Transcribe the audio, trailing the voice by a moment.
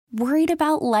Worried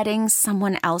about letting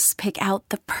someone else pick out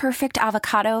the perfect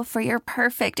avocado for your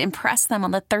perfect impress them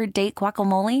on the third date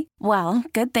guacamole? Well,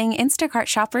 good thing Instacart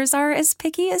shoppers are as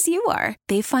picky as you are.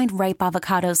 They find ripe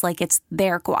avocados like it's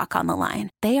their guac on the line.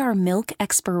 They are milk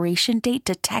expiration date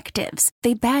detectives.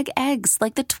 They bag eggs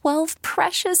like the 12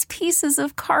 precious pieces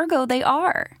of cargo they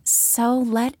are. So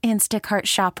let Instacart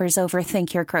shoppers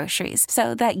overthink your groceries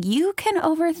so that you can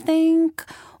overthink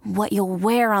what you'll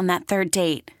wear on that third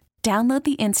date. Download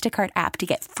the Instacart app to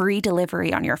get free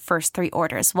delivery on your first 3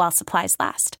 orders while supplies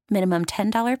last. Minimum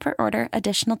 $10 per order.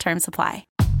 Additional terms apply.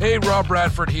 Hey, Rob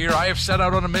Bradford here. I have set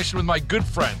out on a mission with my good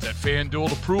friends at FanDuel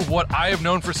to prove what I have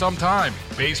known for some time.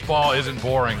 Baseball isn't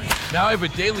boring. Now I have a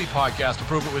daily podcast to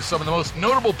prove it with some of the most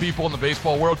notable people in the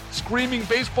baseball world, screaming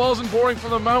baseball isn't boring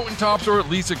from the mountaintops, or at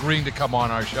least agreeing to come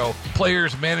on our show.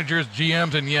 Players, managers,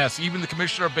 GMs, and yes, even the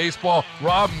commissioner of baseball,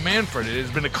 Rob Manfred. It has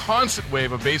been a constant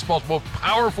wave of baseball's most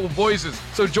powerful voices.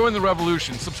 So join the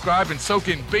revolution. Subscribe and soak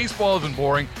in Baseball Isn't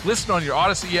Boring. Listen on your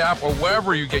Odyssey app or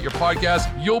wherever you get your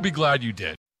podcasts. You'll be glad you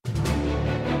did.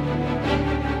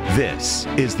 This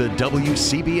is the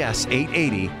WCBS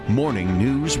 880 Morning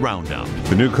News Roundup.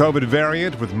 The new COVID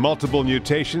variant with multiple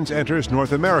mutations enters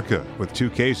North America, with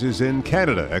 2 cases in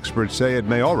Canada. Experts say it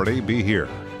may already be here.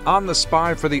 On the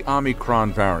spy for the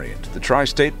Omicron variant, the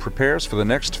tri-state prepares for the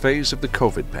next phase of the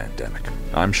COVID pandemic.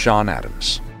 I'm Sean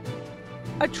Adams.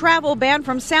 A travel ban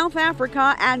from South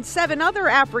Africa and 7 other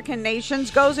African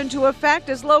nations goes into effect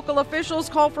as local officials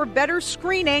call for better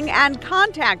screening and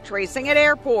contact tracing at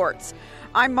airports.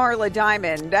 I'm Marla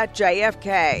Diamond at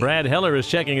JFK. Brad Heller is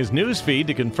checking his news feed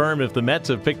to confirm if the Mets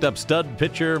have picked up stud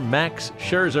pitcher Max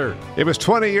Scherzer. It was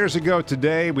 20 years ago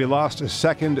today we lost a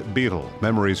second Beatle.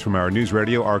 Memories from our news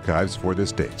radio archives for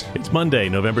this date. It's Monday,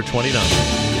 November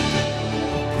 29th.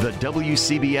 The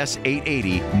WCBS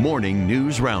 880 Morning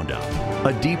News Roundup.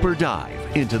 A deeper dive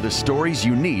into the stories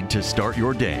you need to start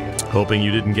your day. Hoping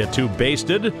you didn't get too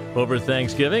basted over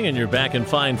Thanksgiving and you're back in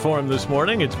fine form this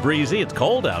morning. It's breezy. It's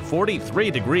cold out. 43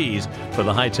 degrees for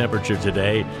the high temperature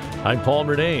today. I'm Paul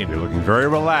Murnane. You're looking very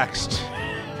relaxed.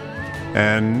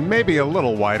 And maybe a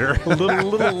little whiter. a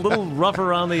little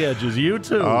rougher on the edges. You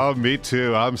too. Oh, me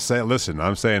too. I'm saying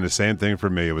the same thing for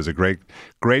me. It was a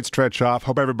great stretch off.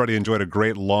 Hope everybody enjoyed a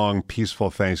great, long,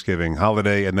 peaceful Thanksgiving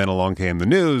holiday. And then along came the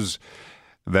news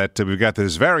that we've got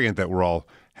this variant that we're all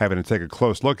having to take a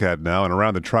close look at now. And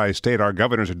around the tri-state, our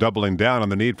governors are doubling down on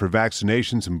the need for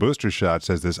vaccinations and booster shots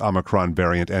as this Omicron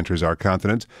variant enters our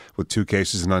continent, with 2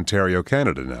 cases in Ontario,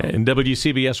 Canada now. And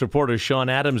WCBS reporter Sean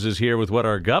Adams is here with what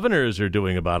our governors are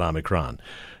doing about Omicron.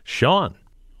 Sean.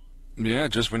 Yeah,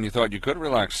 just when you thought you could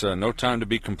relax. No time to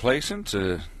be complacent.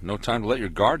 No time to let your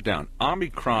guard down.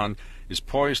 Omicron is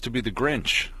poised to be the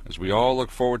Grinch as we all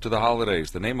look forward to the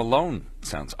holidays. The name alone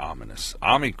sounds ominous.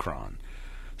 Omicron.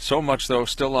 So much, though,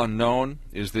 still unknown.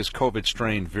 Is this COVID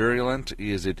strain virulent?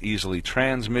 Is it easily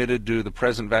transmitted? Do the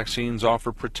present vaccines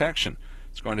offer protection?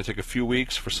 It's going to take a few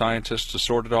weeks for scientists to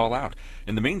sort it all out.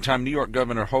 In the meantime, New York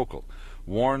Governor Hochul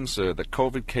warns that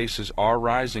COVID cases are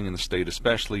rising in the state,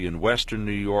 especially in western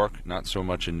New York, not so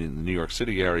much in the New York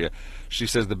City area. She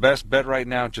says the best bet right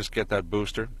now, just get that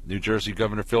booster. New Jersey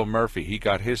Governor Phil Murphy, he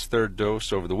got his 3rd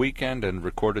dose over the weekend and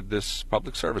recorded this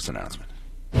public service announcement.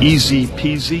 Easy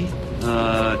peasy,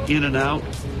 in and out,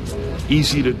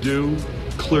 easy to do,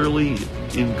 clearly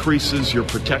increases your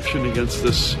protection against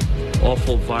this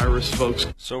awful virus, folks.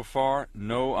 So far,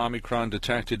 no Omicron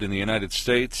detected in the United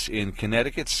States. In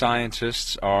Connecticut,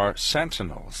 scientists are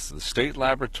sentinels. The state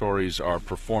laboratories are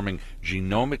performing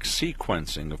genomic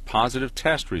sequencing of positive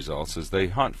test results as they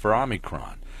hunt for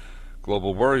Omicron.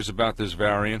 Global worries about this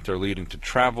variant are leading to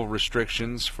travel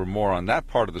restrictions. For more on that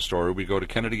part of the story, we go to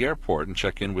Kennedy Airport and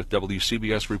check in with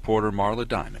WCBS reporter Marla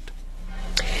Diamond.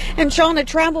 And Sean, a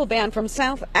travel ban from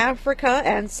South Africa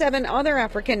and 7 other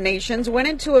African nations went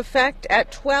into effect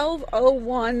at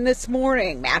 12:01 this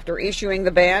morning. After issuing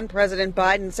the ban, President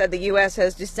Biden said the U.S.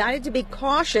 has decided to be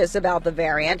cautious about the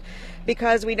variant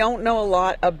because we don't know a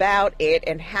lot about it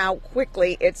and how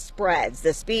quickly it spreads.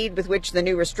 The speed with which the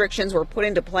new restrictions were put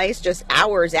into place just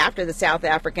hours after the South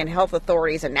African health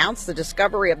authorities announced the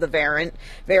discovery of the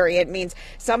variant means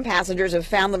some passengers have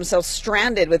found themselves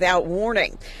stranded without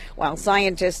warning. While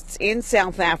scientists in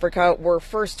South Africa were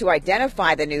first to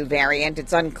identify the new variant,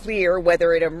 it's unclear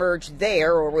whether it emerged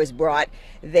there or was brought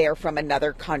there from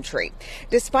another country.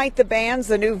 Despite the bans,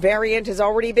 the new variant has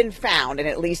already been found in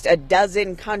at least a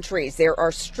dozen countries. There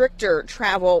are stricter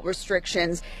travel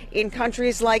restrictions in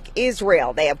countries like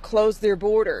Israel. They have closed their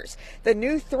borders. The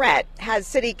new threat has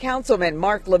City Councilman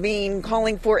Mark Levine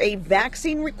calling for a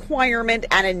vaccine requirement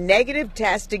and a negative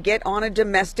test to get on a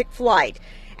domestic flight.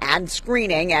 and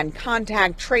screening and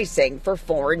contact tracing for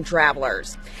foreign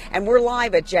travelers. And we're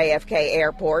live at JFK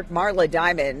Airport. Marla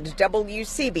Diamond,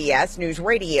 WCBS News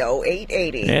Radio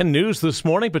 880. And news this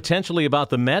morning potentially about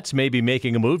the Mets maybe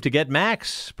making a move to get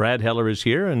Max. Brad Heller is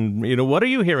here, and what are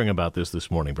you hearing about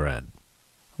this morning, Brad?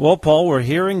 Well, Paul, we're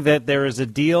hearing that there is a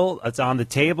deal that's on the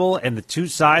table, and the two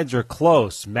sides are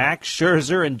close. Max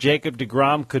Scherzer and Jacob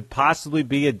deGrom could possibly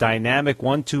be a dynamic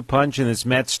 1-2 punch in this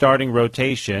Mets starting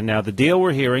rotation. Now, the deal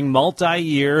we're hearing,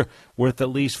 multi-year, worth at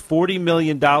least $40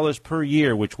 million per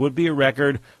year, which would be a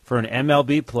record for an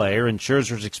MLB player, and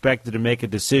Scherzer's expected to make a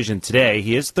decision today.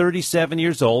 He is 37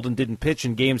 years old and didn't pitch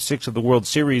in Game 6 of the World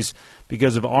Series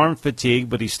because of arm fatigue,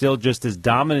 but he's still just as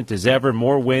dominant as ever,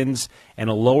 more wins and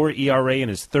a lower ERA in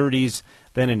his 30s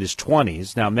than in his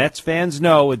 20s. Now, Mets fans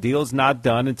know a deal is not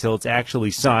done until it's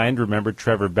actually signed. Remember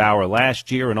Trevor Bauer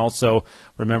last year, and also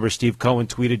remember Steve Cohen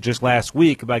tweeted just last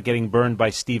week about getting burned by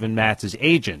Steven Matz's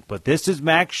agent. But this is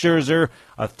Max Scherzer,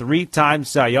 a 3-time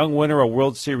Cy Young winner, a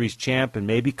World Series champ, and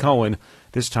maybe Cohen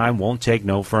this time won't take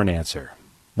no for an answer.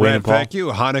 Brad, thank you.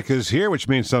 Hanukkah's here, which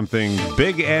means something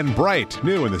big and bright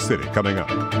new in the city coming up.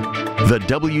 The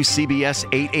WCBS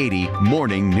 880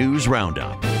 Morning News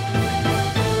Roundup.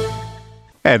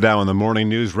 And now on the Morning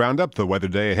News Roundup, the weather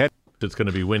day ahead. It's going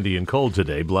to be windy and cold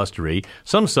today, blustery.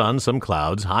 Some sun, some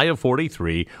clouds, high of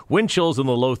 43. Wind chills in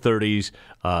the low 30s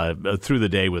through the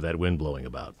day with that wind blowing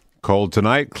about. Cold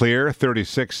tonight, clear,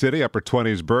 36 city, upper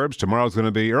 20s burbs. Tomorrow's going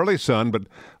to be early sun, but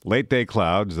late day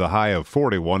clouds, the high of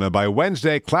 41. And by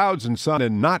Wednesday, clouds and sun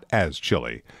and not as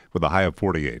chilly with a high of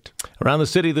 48. Around the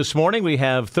city this morning, we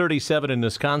have 37 in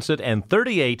Wisconsin and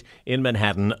 38 in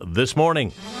Manhattan this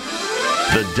morning.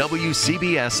 The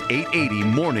WCBS 880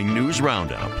 Morning News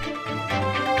Roundup.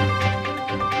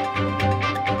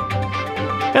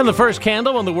 And the first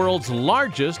candle on the world's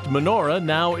largest menorah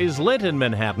now is lit in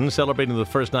Manhattan, celebrating the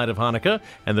first night of Hanukkah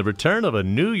and the return of a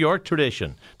New York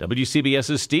tradition.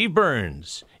 WCBS's Steve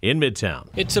Burns in Midtown.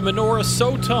 It's a menorah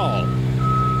so tall,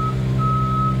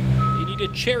 you need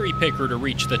a cherry picker to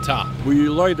reach the top. We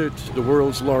lighted the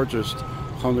world's largest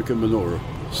Hanukkah menorah.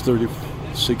 It's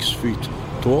 36 feet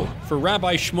tall. For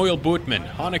Rabbi Shmuel Bootman,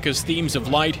 Hanukkah's themes of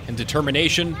light and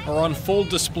determination are on full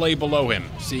display below him,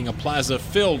 seeing a plaza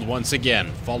filled once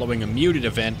again following a muted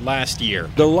event last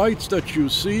year. The lights that you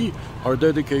see are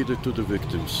dedicated to the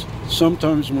victims.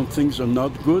 Sometimes when things are not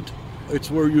good,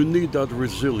 it's where you need that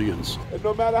resilience. And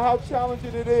no matter how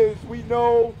challenging it is, we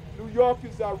know New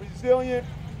Yorkers are resilient,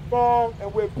 strong,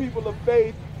 and we're people of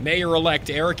faith.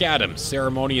 Mayor-elect Eric Adams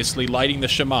ceremoniously lighting the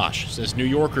shamash, says New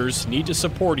Yorkers need to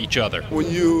support each other. When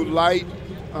you light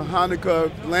a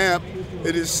Hanukkah lamp,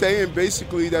 it is saying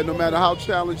basically that no matter how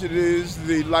challenging it is,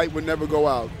 the light will never go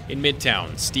out. In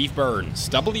Midtown, Steve Burns,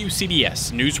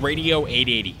 WCBS News Radio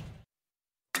 880.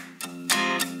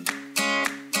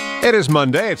 It is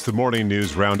Monday. It's the Morning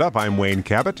News Roundup. I'm Wayne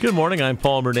Cabot. Good morning. I'm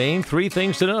Paul Murnane. 3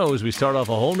 things to know as we start off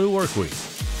a whole new work week.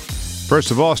 First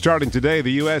of all, starting today,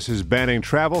 the U.S. is banning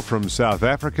travel from South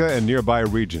Africa and nearby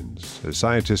regions as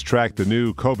scientists track the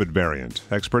new COVID variant.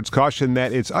 Experts caution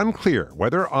that it's unclear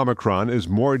whether Omicron is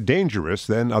more dangerous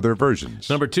than other versions.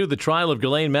 Number 2, the trial of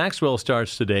Ghislaine Maxwell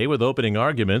starts today with opening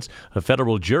arguments. A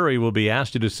federal jury will be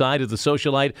asked to decide if the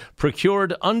socialite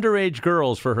procured underage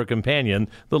girls for her companion,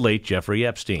 the late Jeffrey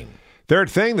Epstein. Third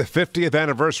thing, the 50th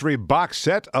anniversary box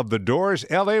set of The Doors'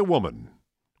 L.A. Woman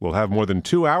will have more than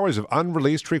 2 hours of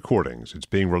unreleased recordings. It's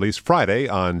being released Friday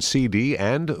on CD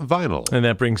and vinyl. And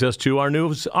that brings us to our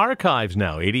news archives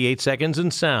now, 88 seconds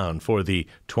in sound for the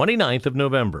 29th of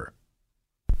November.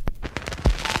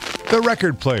 The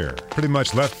record player, pretty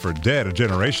much left for dead a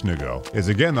generation ago, is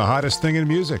again the hottest thing in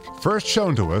music. First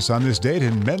shown to us on this date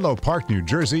in Menlo Park, New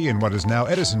Jersey, in what is now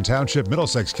Edison Township,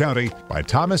 Middlesex County, by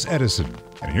Thomas Edison.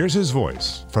 And here's his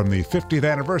voice from the 50th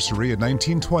anniversary in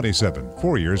 1927,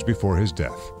 4 years before his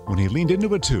death, when he leaned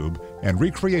into a tube and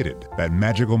recreated that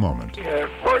magical moment. The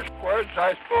first words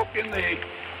I spoke in the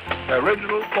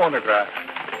original phonograph,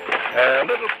 a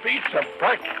little piece of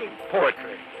practical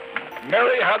poetry.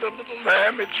 Mary had a little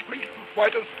lamb, its fleece was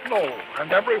white as snow,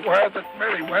 and everywhere that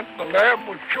Mary went, the lamb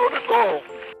was sure to go.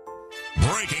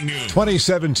 Breaking news.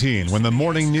 2017, when the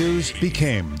morning news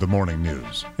became the morning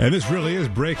news. And this really is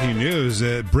breaking news.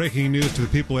 Breaking news to the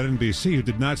people at NBC who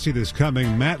did not see this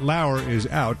coming. Matt Lauer is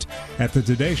out at the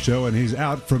Today Show, and he's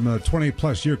out from a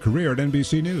 20-plus year career at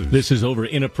NBC News. This is over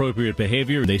inappropriate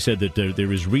behavior. They said that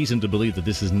there is reason to believe that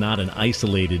this is not an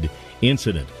isolated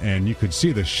incident. And you could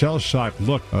see the shell-shocked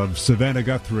look of Savannah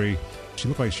Guthrie. She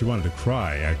looked like she wanted to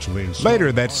cry, actually.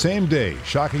 Later that same day,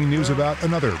 shocking news about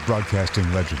another broadcasting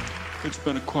legend. It's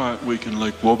been a quiet week in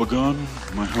Lake Wobegon,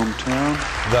 my hometown.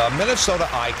 The Minnesota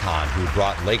icon who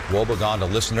brought Lake Wobegon to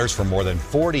listeners for more than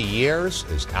 40 years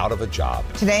is out of a job.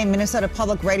 Today, Minnesota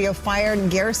Public Radio fired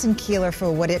Garrison Keillor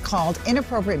for what it called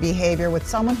inappropriate behavior with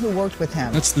someone who worked with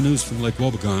him. That's the news from Lake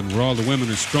Wobegon, where all the women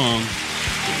are strong,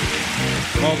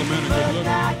 all the men are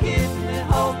good looking.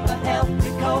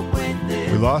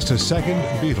 We lost a second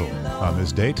Beatle on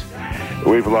this date.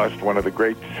 We've lost one of the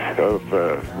greats of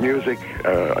music,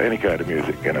 any kind of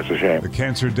music, and it's a shame. The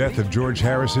cancer death of George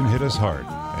Harrison hit us hard,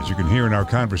 as you can hear in our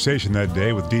conversation that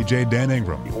day with DJ Dan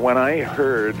Ingram. When I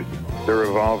heard the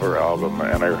Revolver album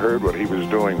and I heard what he was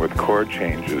doing with chord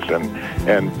changes and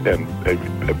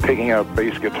picking out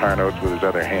bass guitar notes with his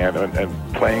other hand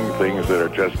and playing things that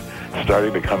are just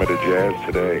starting to come into jazz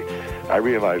today, I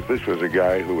realized this was a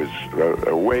guy who was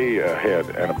way ahead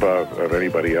and above of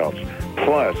anybody else.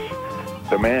 Plus,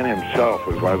 the man himself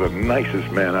was one of the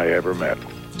nicest men I ever met.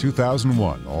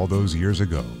 2001, all those years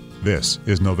ago. This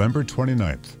is November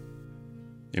 29th.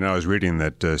 You know, I was reading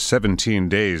that 17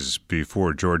 days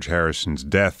before George Harrison's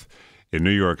death in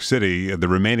New York City, the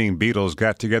remaining Beatles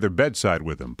got together bedside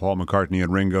with him, Paul McCartney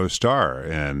and Ringo Starr.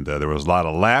 And there was a lot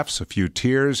of laughs, a few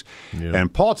tears. Yeah.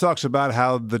 And Paul talks about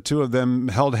how the two of them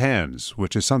held hands,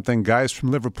 which is something guys from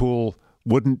Liverpool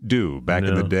wouldn't do back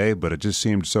in the day, but it just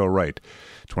seemed so right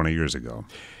 20 years ago.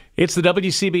 It's the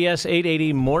WCBS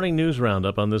 880 Morning News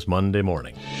Roundup on this Monday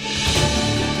morning.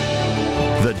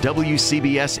 The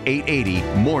WCBS 880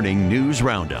 Morning News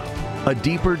Roundup. A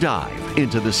deeper dive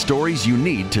into the stories you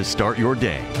need to start your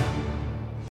day.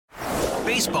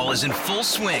 Baseball is in full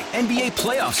swing. NBA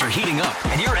playoffs are heating up,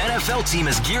 and your NFL team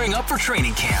is gearing up for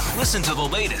training camp. Listen to the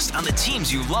latest on the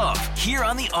teams you love here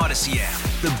on the Odyssey app.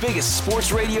 The biggest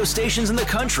sports radio stations in the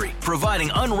country,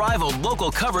 providing unrivaled local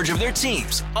coverage of their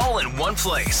teams, all in one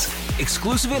place.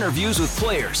 Exclusive interviews with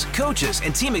players, coaches,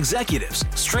 and team executives,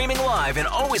 streaming live and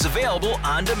always available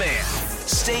on demand.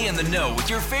 Stay in the know with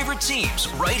your favorite teams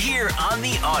right here on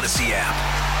the Odyssey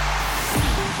app.